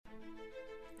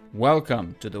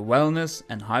Welcome to the Wellness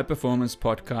and High Performance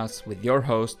Podcast with your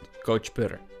host, Coach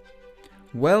Purre.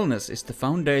 Wellness is the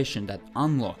foundation that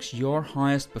unlocks your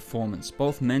highest performance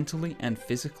both mentally and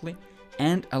physically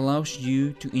and allows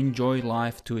you to enjoy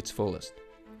life to its fullest.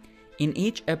 In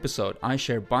each episode, I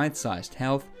share bite-sized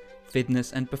health,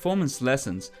 fitness and performance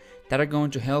lessons that are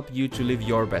going to help you to live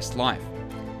your best life.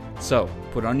 So,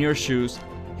 put on your shoes,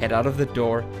 head out of the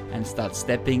door and start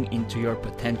stepping into your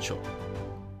potential.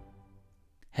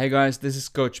 Hey guys, this is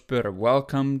Coach Purre.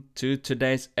 Welcome to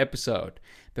today's episode.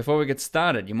 Before we get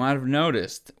started, you might have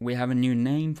noticed we have a new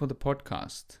name for the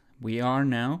podcast. We are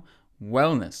now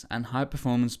Wellness and High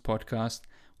Performance Podcast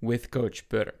with Coach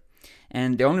Purre.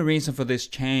 And the only reason for this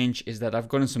change is that I've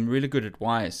gotten some really good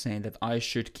advice saying that I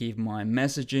should keep my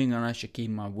messaging and I should keep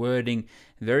my wording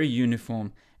very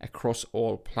uniform across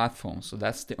all platforms. So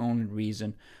that's the only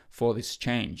reason for this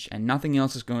change. And nothing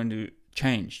else is going to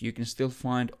change. You can still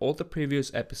find all the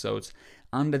previous episodes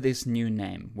under this new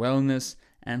name, Wellness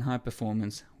and High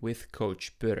Performance with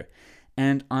Coach Purre.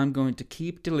 And I'm going to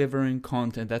keep delivering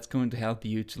content that's going to help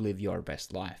you to live your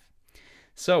best life.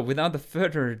 So without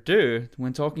further ado,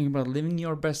 when talking about living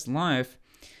your best life,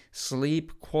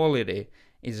 sleep quality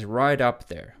is right up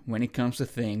there when it comes to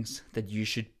things that you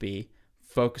should be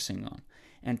focusing on.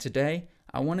 And today,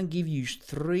 I want to give you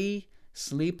 3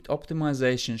 sleep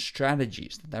optimization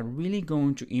strategies that are really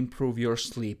going to improve your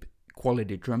sleep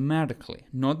quality dramatically.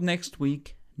 Not next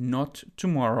week, not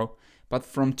tomorrow, but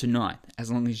from tonight, as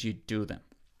long as you do them.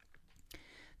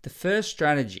 The first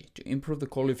strategy to improve the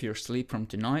quality of your sleep from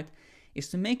tonight is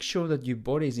to make sure that your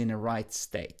body is in a right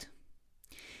state.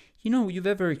 You know, you've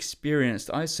ever experienced,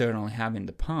 I certainly have in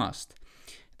the past,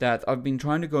 that I've been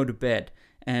trying to go to bed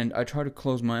and I try to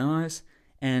close my eyes,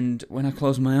 and when I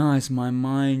close my eyes, my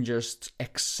mind just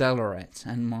accelerates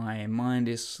and my mind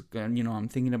is, I'm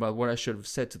thinking about what I should have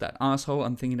said to that asshole.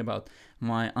 I'm thinking about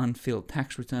my unfilled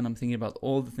tax return. I'm thinking about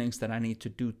all the things that I need to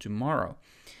do tomorrow.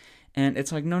 And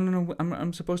it's like, no,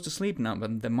 I'm supposed to sleep now,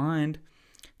 but the mind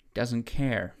doesn't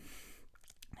care.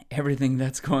 Everything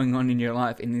that's going on in your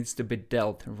life, it needs to be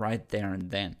dealt right there and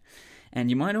then. And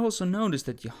you might also notice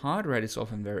that your heart rate is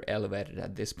often very elevated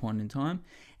at this point in time,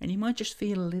 and you might just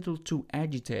feel a little too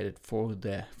agitated for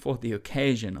the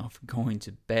occasion of going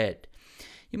to bed.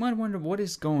 You might wonder what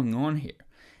is going on here.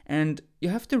 And you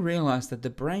have to realize that the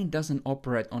brain doesn't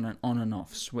operate on an on and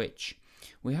off switch.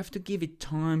 We have to give it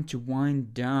time to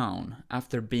wind down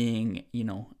after being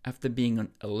on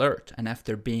alert and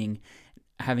after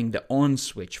having the on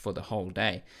switch for the whole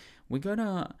day. We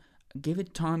gotta give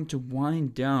it time to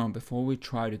wind down before we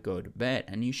try to go to bed.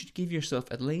 And you should give yourself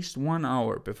at least 1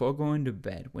 hour before going to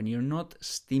bed when you're not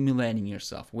stimulating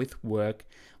yourself with work,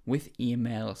 with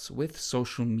emails, with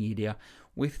social media,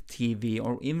 with TV,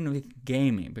 or even with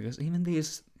gaming. Because even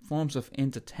these forms of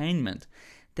entertainment,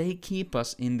 they keep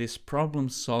us in this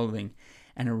problem-solving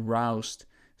and aroused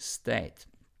state.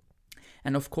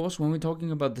 And of course, when we're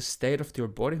talking about the state of your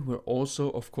body, we're also,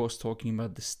 of course, talking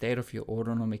about the state of your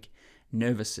autonomic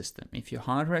nervous system. If your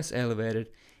heart rate is elevated,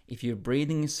 if your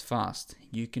breathing is fast,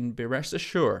 you can be rest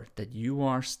assured that you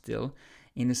are still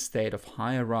in a state of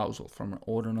high arousal from an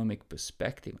autonomic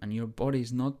perspective, and your body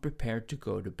is not prepared to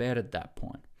go to bed at that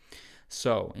point.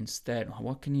 So instead,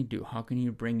 what can you do? How can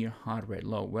you bring your heart rate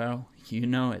low? Well, you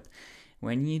know it.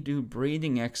 When you do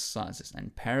breathing exercises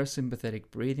and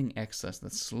parasympathetic breathing exercises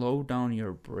that slow down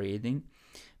your breathing,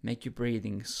 make your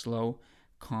breathing slow,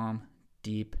 calm,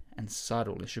 deep, and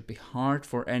subtle. It should be hard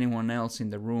for anyone else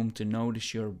in the room to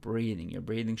notice your breathing. Your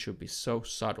breathing should be so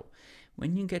subtle.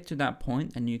 When you get to that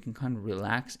point and you can kind of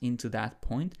relax into that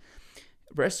point,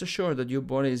 rest assured that your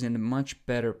body is in a much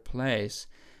better place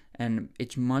and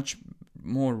it's much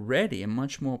more ready and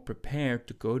much more prepared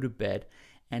to go to bed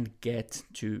and get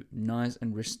to nice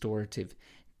and restorative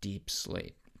deep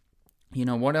sleep. You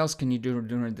know, what else can you do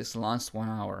during this last 1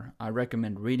 hour? I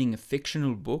recommend reading a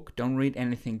fictional book. Don't read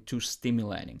anything too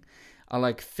stimulating. I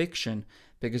like fiction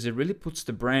because it really puts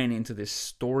the brain into this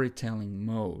storytelling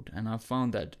mode. And I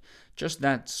found that just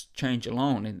that change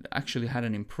alone, it actually had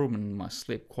an improvement in my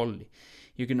sleep quality.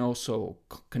 You can also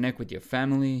connect with your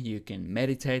family, you can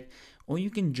meditate, or you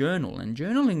can journal. And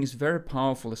journaling is very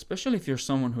powerful, especially if you're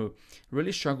someone who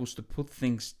really struggles to put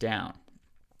things down.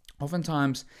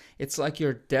 Oftentimes, it's like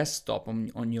your desktop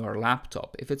on your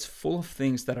laptop. If it's full of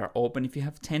things that are open, if you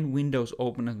have 10 windows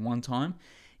open at one time,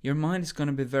 your mind is going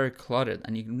to be very cluttered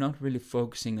and you're not really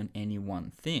focusing on any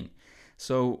one thing.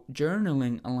 So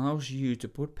journaling allows you to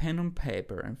put pen on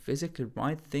paper and physically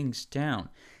write things down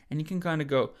And you can kind of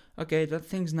go, okay, that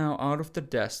thing's now out of the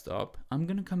desktop. I'm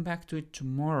going to come back to it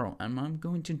tomorrow, and I'm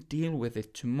going to deal with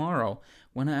it tomorrow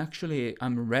when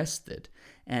I'm rested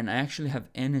and I actually have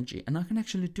energy and I can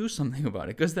actually do something about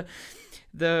it. Because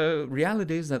the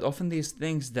reality is that often these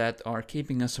things that are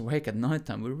keeping us awake at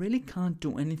nighttime, we really can't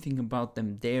do anything about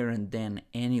them there and then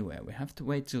anyway. We have to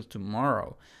wait till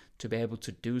tomorrow to be able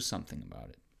to do something about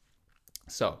it.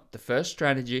 So the first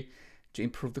strategy to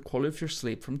improve the quality of your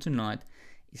sleep from tonight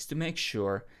is to make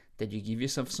sure that you give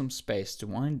yourself some space to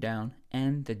wind down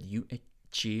and that you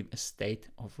achieve a state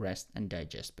of rest and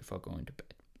digest before going to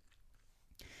bed.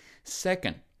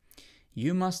 Second,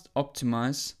 you must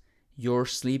optimize your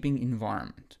sleeping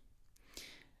environment.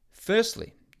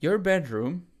 Firstly, your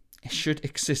bedroom should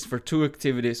exist for 2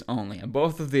 activities only, and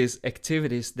both of these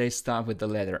activities, they start with the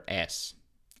letter S.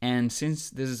 And since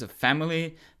this is a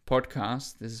family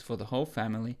podcast, this is for the whole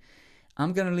family,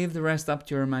 I'm going to leave the rest up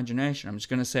to your imagination. I'm just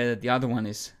going to say that the other one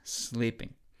is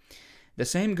sleeping. The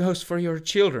same goes for your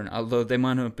children, although they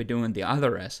might not be doing the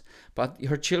other S. But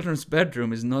your children's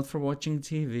bedroom is not for watching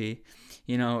TV.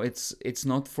 It's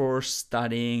not for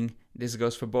studying. This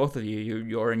goes for both of you.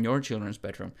 You're in your children's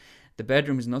bedroom. The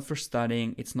bedroom is not for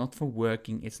studying. It's not for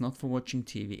working. It's not for watching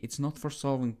TV. It's not for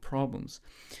solving problems.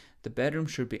 The bedroom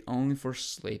should be only for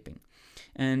sleeping.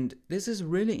 And this is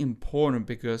really important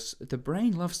because the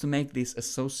brain loves to make these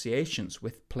associations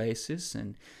with places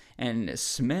and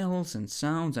smells and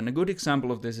sounds. And a good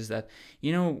example of this is that,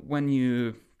 when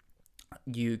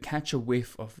you catch a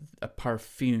whiff of a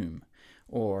perfume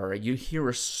or you hear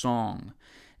a song,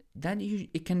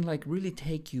 it can really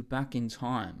take you back in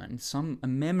time, and a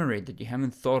memory that you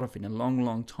haven't thought of in a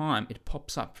long time, it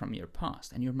pops up from your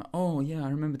past, and you're, oh yeah, I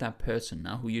remember that person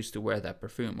now who used to wear that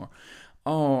perfume, or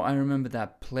oh, I remember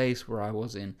that place where I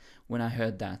was in when I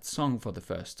heard that song for the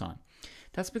first time.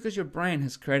 That's because your brain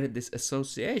has created this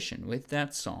association with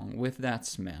that song, with that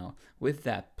smell, with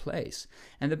that place.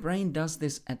 And the brain does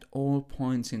this at all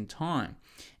points in time.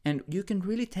 And you can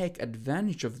really take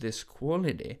advantage of this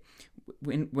quality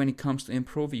when it comes to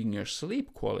improving your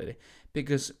sleep quality,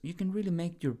 because you can really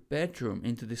make your bedroom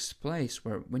into this place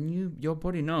where your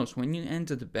body knows when you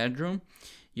enter the bedroom,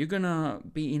 you're gonna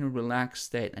be in a relaxed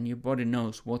state and your body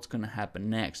knows what's gonna happen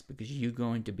next because you're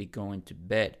going to be going to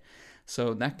bed.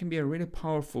 So that can be a really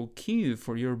powerful cue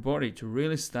for your body to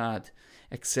really start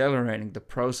accelerating the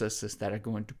processes that are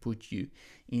going to put you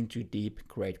into deep,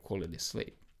 great quality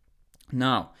sleep.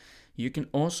 Now, you can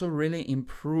also really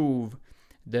improve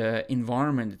the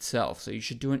environment itself. So you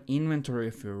should do an inventory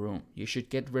of your room. You should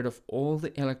get rid of all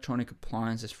the electronic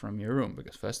appliances from your room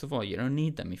because first of all, you don't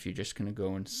need them if you're just going to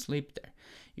go and sleep there.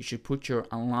 You should put your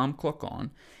alarm clock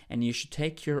on and you should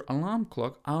take your alarm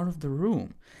clock out of the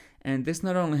room. And this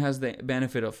not only has the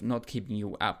benefit of not keeping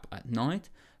you up at night,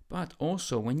 but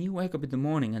also when you wake up in the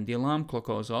morning and the alarm clock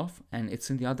goes off and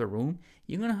it's in the other room,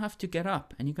 you're going to have to get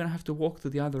up and you're going to have to walk to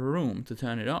the other room to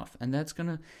turn it off. And that's going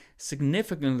to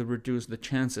significantly reduce the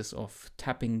chances of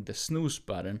tapping the snooze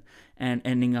button and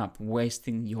ending up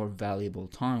wasting your valuable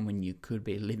time when you could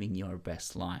be living your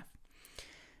best life.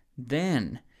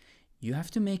 Then you have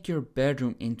to make your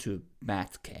bedroom into a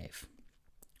bat cave.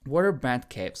 What are bat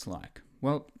caves like?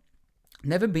 Well,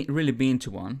 never really been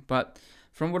to one, but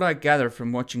from what I gather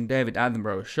from watching David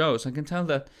Attenborough's shows, I can tell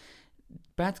that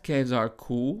bat caves are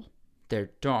cool, they're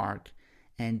dark,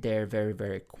 and they're very,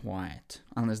 very quiet,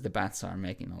 unless the bats are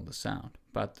making all the sound.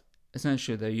 But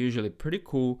essentially, they're usually pretty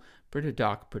cool, pretty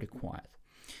dark, pretty quiet.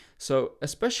 So,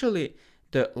 especially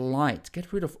the light,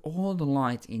 get rid of all the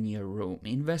light in your room.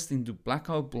 Invest into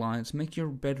blackout blinds, make your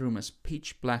bedroom as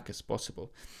pitch black as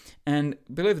possible. And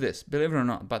believe it or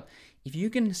not, but if you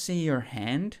can see your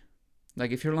hand,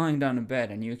 like if you're lying down in bed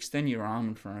and you extend your arm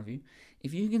in front of you,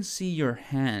 if you can see your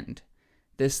hand,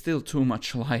 there's still too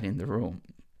much light in the room.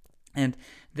 And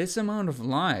this amount of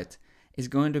light is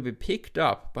going to be picked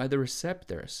up by the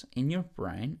receptors in your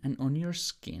brain and on your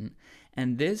skin.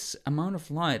 And this amount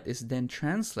of light is then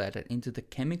translated into the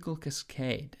chemical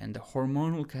cascade and the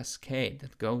hormonal cascade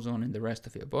that goes on in the rest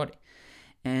of your body.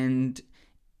 And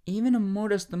even a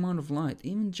modest amount of light,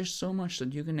 even just so much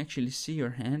that you can actually see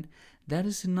your hand, that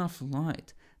is enough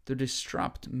light to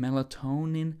disrupt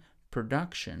melatonin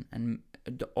production and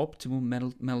the optimal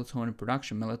melatonin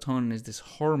production. Melatonin is this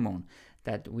hormone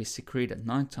that we secrete at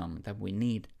nighttime that we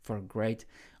need for a great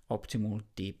optimal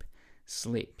deep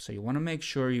sleep. So you want to make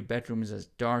sure your bedroom is as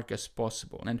dark as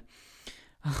possible. And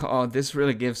this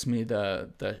really gives me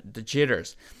the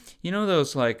jitters. You know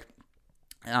those like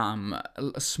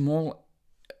small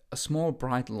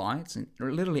bright lights, and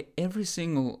literally every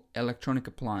single electronic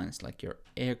appliance, like your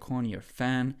aircon, your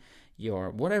fan,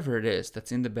 your whatever it is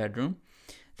that's in the bedroom,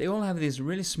 they all have these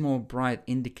really small bright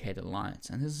indicator lights.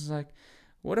 And this is like,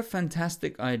 what a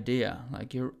fantastic idea.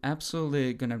 Like, you're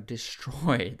absolutely gonna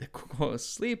destroy the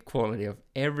sleep quality of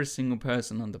every single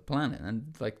person on the planet.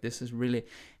 And like, this is really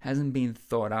hasn't been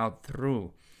thought out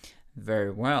through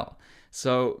very well.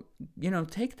 So,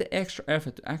 take the extra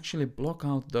effort to actually block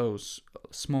out those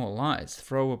small lights.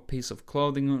 Throw a piece of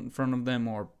clothing in front of them,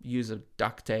 or use a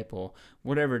duct tape, or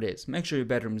whatever it is. Make sure your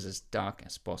bedroom is as dark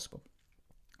as possible.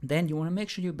 Then you want to make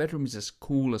sure your bedroom is as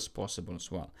cool as possible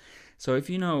as well. So if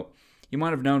you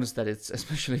might have noticed that it's,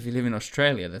 especially if you live in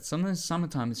Australia, that sometimes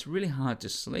summertime it's really hard to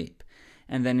sleep.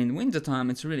 And then in wintertime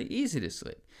it's really easy to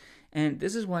sleep. And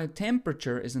this is why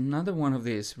temperature is another one of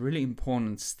these really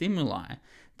important stimuli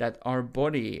that our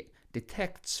body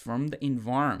detects from the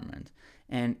environment.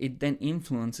 And it then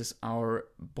influences our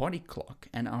body clock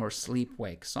and our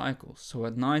sleep-wake cycles. So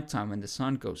at nighttime, when the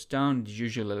sun goes down, it's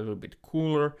usually a little bit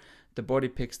cooler. The body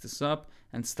picks this up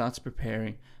and starts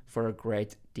preparing for a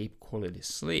great deep quality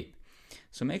sleep.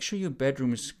 So make sure your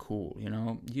bedroom is cool,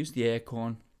 use the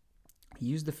aircon,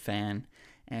 use the fan,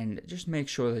 and just make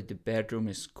sure that the bedroom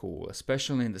is cool.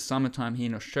 Especially in the summertime here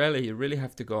in Australia, you really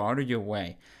have to go out of your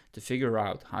way to figure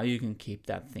out how you can keep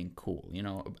that thing cool.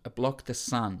 Block the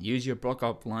sun. Use your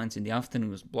block-out blinds in the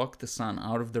afternoons. Block the sun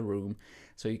out of the room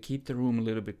so you keep the room a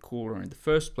little bit cooler in the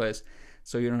first place,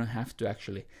 so you don't have to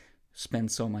actually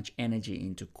spend so much energy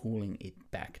into cooling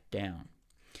it back down.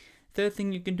 Third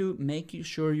thing you can do, make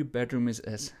sure your bedroom is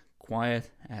as quiet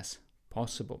as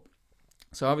possible.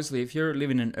 So obviously, if you're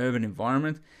living in an urban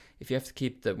environment, if you have to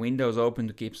keep the windows open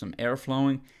to keep some air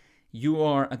flowing, you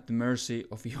are at the mercy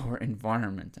of your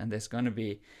environment. And there's going to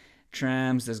be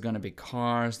trams, there's going to be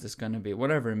cars, there's going to be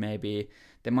whatever it may be.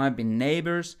 There might be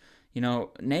neighbors.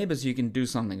 Neighbors you can do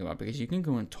something about, because you can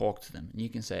go and talk to them. And you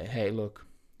can say, hey, look,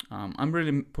 I'm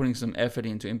really putting some effort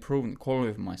into improving the quality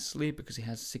of my sleep because it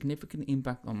has a significant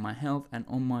impact on my health and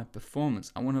on my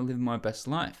performance. I want to live my best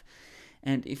life.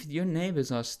 And if your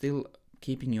neighbors are still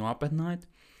keeping you up at night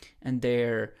and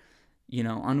they're,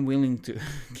 unwilling to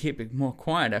keep it more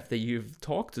quiet after you've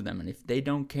talked to them, and if they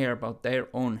don't care about their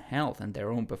own health and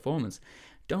their own performance,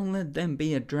 don't let them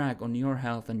be a drag on your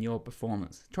health and your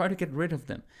performance. Try to get rid of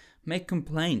them. Make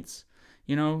complaints.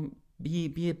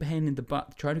 Be a pain in the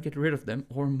butt. Try to get rid of them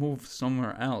or move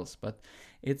somewhere else. But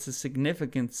it's a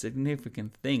significant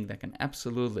thing that can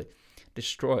absolutely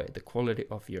destroy the quality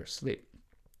of your sleep.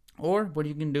 Or what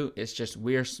you can do is just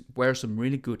wear some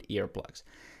really good earplugs.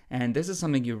 And this is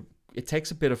something it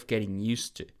takes a bit of getting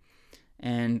used to.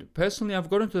 And personally, I've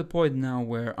gotten to the point now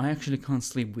where I actually can't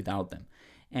sleep without them.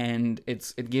 And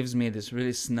it gives me this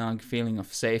really snug feeling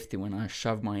of safety when I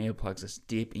shove my earplugs as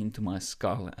deep into my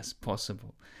skull as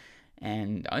possible.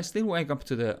 And I still wake up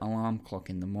to the alarm clock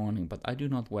in the morning, but I do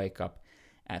not wake up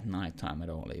at nighttime at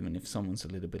all, even if someone's a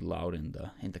little bit loud in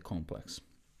the complex.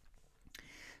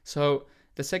 So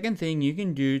the second thing you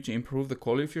can do to improve the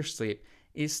quality of your sleep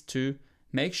is to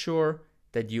make sure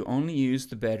that you only use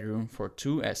the bedroom for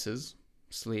 2 S's,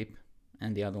 sleep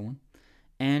and the other one,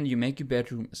 and you make your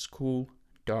bedroom as cool,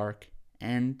 dark,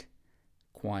 and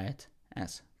quiet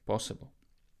as possible.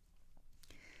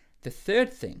 The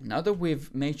third thing, now that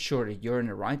we've made sure that you're in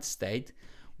the right state,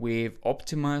 we've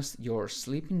optimized your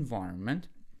sleep environment,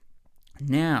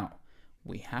 now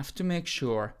we have to make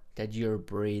sure that you're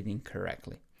breathing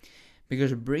correctly.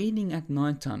 Because breathing at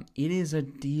nighttime, it is a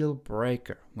deal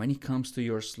breaker when it comes to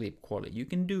your sleep quality.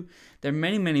 There are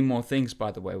many more things,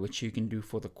 by the way, which you can do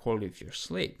for the quality of your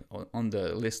sleep on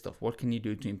the list of what can you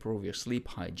do to improve your sleep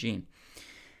hygiene.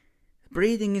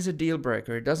 Breathing is a deal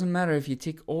breaker. It doesn't matter if you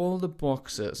tick all the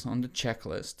boxes on the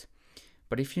checklist,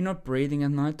 but if you're not breathing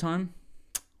at nighttime,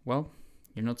 well,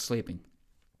 you're not sleeping.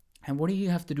 And what do you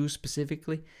have to do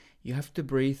specifically? You have to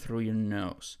breathe through your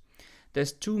nose.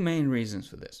 There's 2 main reasons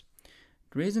for this.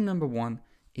 Reason number 1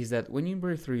 is that when you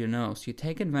breathe through your nose, you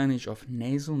take advantage of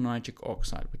nasal nitric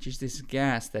oxide, which is this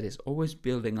gas that is always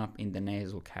building up in the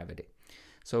nasal cavity.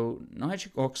 So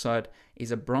nitric oxide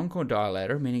is a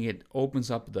bronchodilator, meaning it opens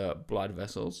up the blood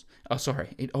vessels.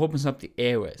 It opens up the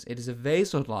airways. It is a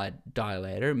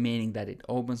vasodilator, meaning that it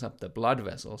opens up the blood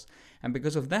vessels. And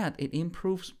because of that, it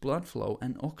improves blood flow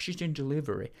and oxygen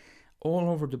delivery all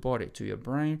over the body, to your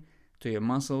brain, to your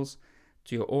muscles,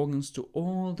 to your organs, to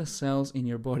all the cells in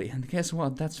your body. And guess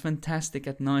what? That's fantastic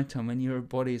at nighttime when your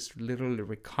body is literally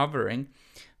recovering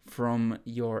from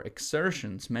your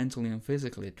exertions mentally and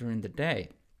physically during the day.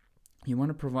 You want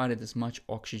to provide it as much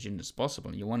oxygen as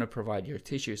possible. You want to provide your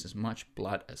tissues as much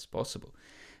blood as possible.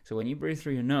 So when you breathe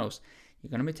through your nose,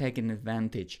 you're going to be taking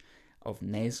advantage of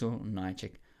nasal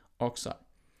nitric oxide.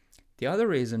 The other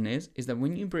reason is that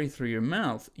when you breathe through your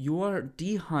mouth, you are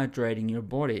dehydrating your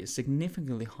body at a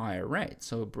significantly higher rate.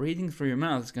 So breathing through your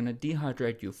mouth is going to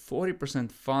dehydrate you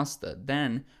 40% faster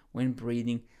than when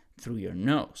breathing through your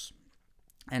nose.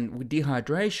 And with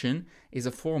dehydration is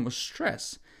a form of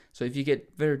stress. So if you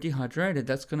get very dehydrated,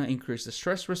 that's going to increase the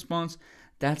stress response.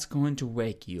 That's going to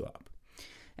wake you up.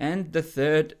 And the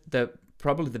third,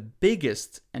 probably the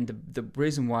biggest, and the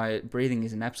reason why breathing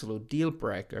is an absolute deal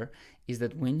breaker is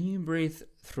that when you breathe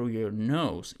through your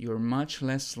nose, you're much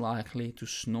less likely to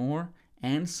snore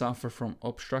and suffer from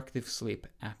obstructive sleep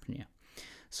apnea.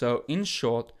 So in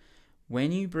short,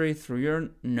 when you breathe through your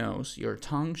nose, your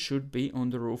tongue should be on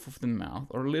the roof of the mouth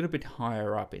or a little bit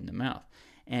higher up in the mouth,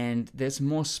 and there's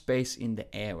more space in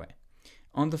the airway.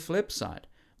 On the flip side,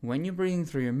 when you're breathing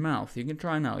through your mouth, you can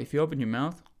try now. If you open your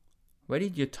mouth, where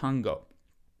did your tongue go?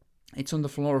 It's on the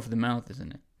floor of the mouth,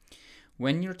 isn't it?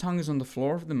 When your tongue is on the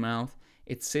floor of the mouth,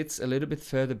 it sits a little bit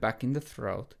further back in the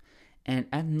throat, and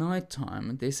at night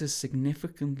time, this is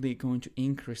significantly going to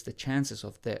increase the chances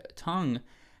of the tongue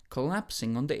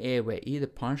collapsing on the airway, either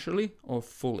partially or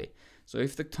fully. So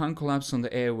if the tongue collapses on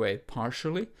the airway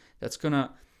partially, that's going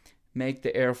to make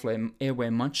the airway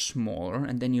much smaller,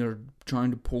 and then you're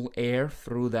trying to pull air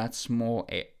through that small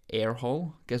air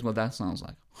hole. Guess what that sounds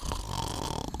like?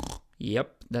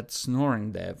 Yep, that's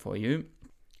snoring there for you.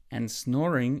 And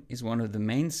snoring is one of the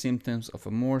main symptoms of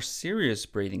a more serious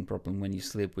breathing problem when you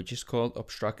sleep, which is called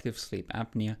obstructive sleep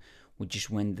apnea, which is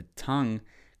when the tongue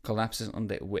collapses on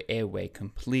the airway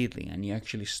completely and you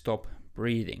actually stop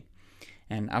breathing.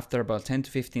 And after about 10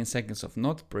 to 15 seconds of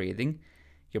not breathing,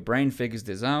 your brain figures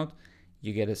this out,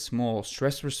 you get a small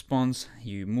stress response,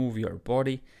 you move your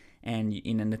body and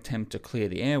in an attempt to clear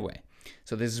the airway.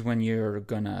 So this is when you're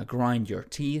gonna grind your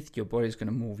teeth, your body's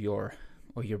gonna move your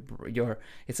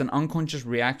it's an unconscious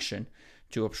reaction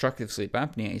to obstructive sleep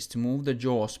apnea is to move the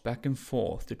jaws back and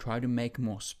forth to try to make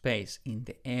more space in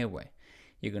the airway.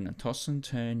 You're gonna toss and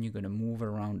turn, you're gonna move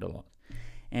around a lot.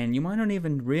 And you might not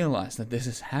even realize that this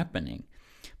is happening.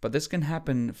 But this can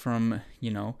happen from,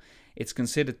 it's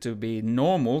considered to be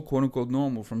normal, quote unquote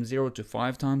normal, from 0 to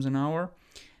 5 times an hour.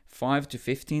 5 to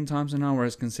 15 times an hour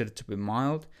is considered to be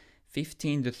mild.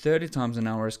 15 to 30 times an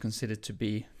hour is considered to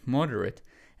be moderate.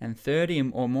 And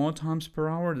 30 or more times per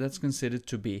hour, that's considered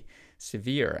to be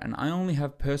severe. And I only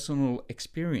have personal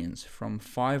experience from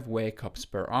 5 wake-ups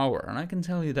per hour. And I can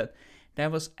tell you that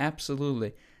was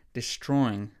absolutely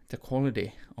destroying the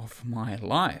quality of my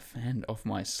life and of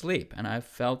my sleep. And I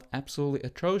felt absolutely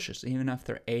atrocious even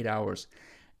after 8 hours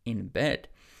in bed.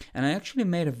 And I actually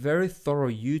made a very thorough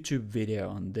YouTube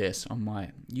video on this on my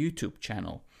YouTube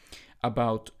channel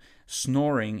about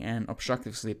snoring and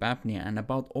obstructive sleep apnea and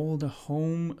about all the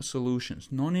home solutions,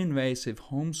 non-invasive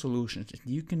home solutions that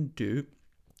you can do.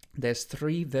 There's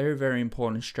 3 very, very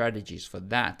important strategies for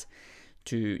that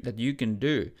you can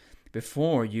do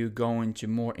before you go into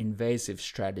more invasive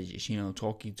strategies,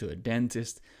 talking to a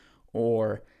dentist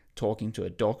or talking to a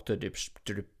doctor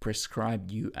to prescribe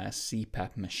you a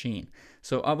CPAP machine.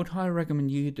 So I would highly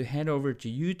recommend you to head over to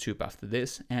YouTube after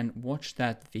this and watch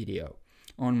that video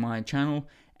on my channel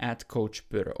at Coach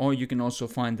Pyrrö. Or you can also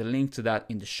find the link to that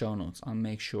in the show notes. I'll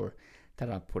make sure that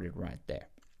I put it right there.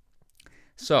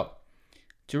 So,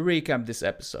 to recap this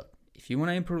episode, if you want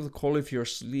to improve the quality of your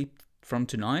sleep from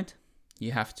tonight,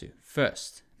 you have to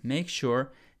first make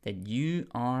sure that you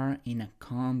are in a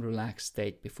calm, relaxed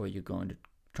state before you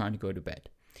trying to go to bed.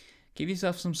 Give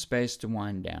yourself some space to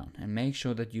wind down and make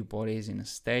sure that your body is in a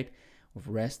state of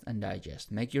rest and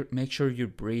digest. Make sure your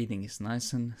breathing is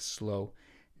nice and slow,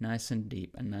 nice and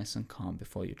deep, and nice and calm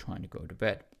before you're trying to go to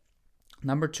bed.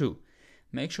 Number 2,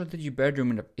 make sure that your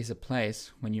bedroom is a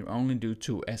place when you only do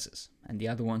 2 S's, and the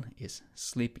other one is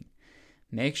sleeping.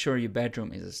 Make sure your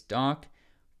bedroom is as dark,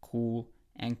 cool,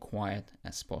 and quiet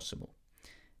as possible.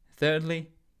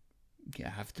 Thirdly, you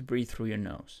have to breathe through your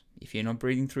nose. If you're not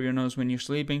breathing through your nose when you're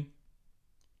sleeping,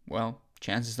 well,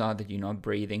 chances are that you're not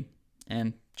breathing,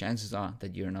 and chances are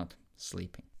that you're not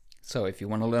sleeping. So if you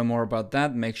want to learn more about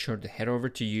that, make sure to head over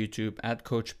to YouTube at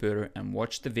Coach Pyrrö and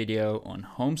watch the video on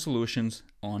home solutions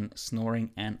on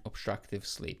snoring and obstructive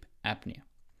sleep apnea.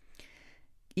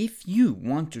 If you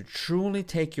want to truly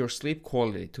take your sleep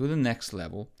quality to the next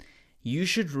level, you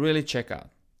should really check out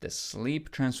the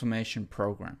Sleep Transformation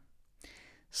Program.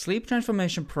 Sleep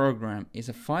Transformation Program is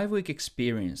a 5-week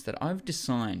experience that I've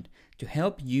designed to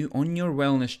help you on your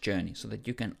wellness journey so that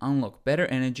you can unlock better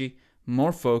energy,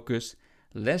 more focus,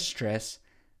 less stress,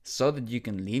 so that you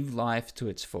can live life to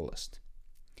its fullest.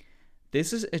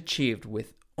 This is achieved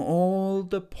with all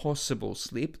the possible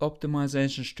sleep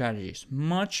optimization strategies,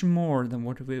 much more than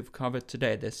what we've covered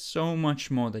today. There's so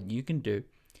much more that you can do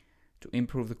to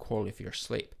improve the quality of your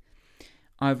sleep.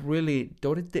 I've really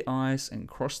dotted the I's and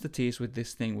crossed the T's with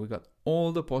this thing. We got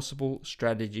all the possible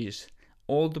strategies,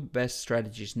 all the best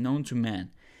strategies known to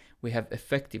man. We have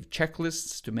effective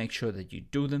checklists to make sure that you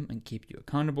do them and keep you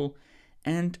accountable.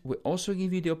 And we also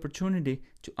give you the opportunity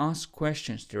to ask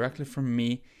questions directly from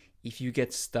me if you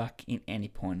get stuck in any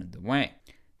point of the way.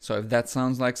 So if that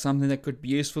sounds like something that could be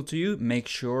useful to you, make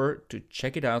sure to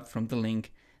check it out from the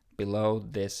link below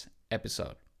this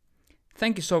episode.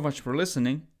 Thank you so much for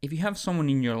listening. If you have someone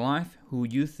in your life who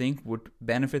you think would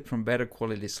benefit from better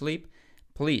quality sleep,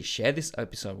 please share this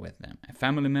episode with them. A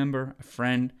family member, a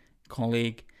friend,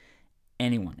 colleague,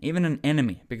 anyone, even an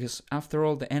enemy, because after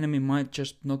all, the enemy might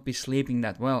just not be sleeping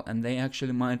that well, and they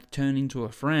actually might turn into a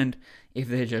friend if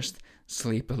they just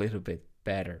sleep a little bit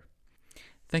better.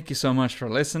 Thank you so much for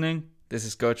listening. This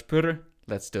is Coach Purre.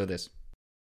 Let's do this.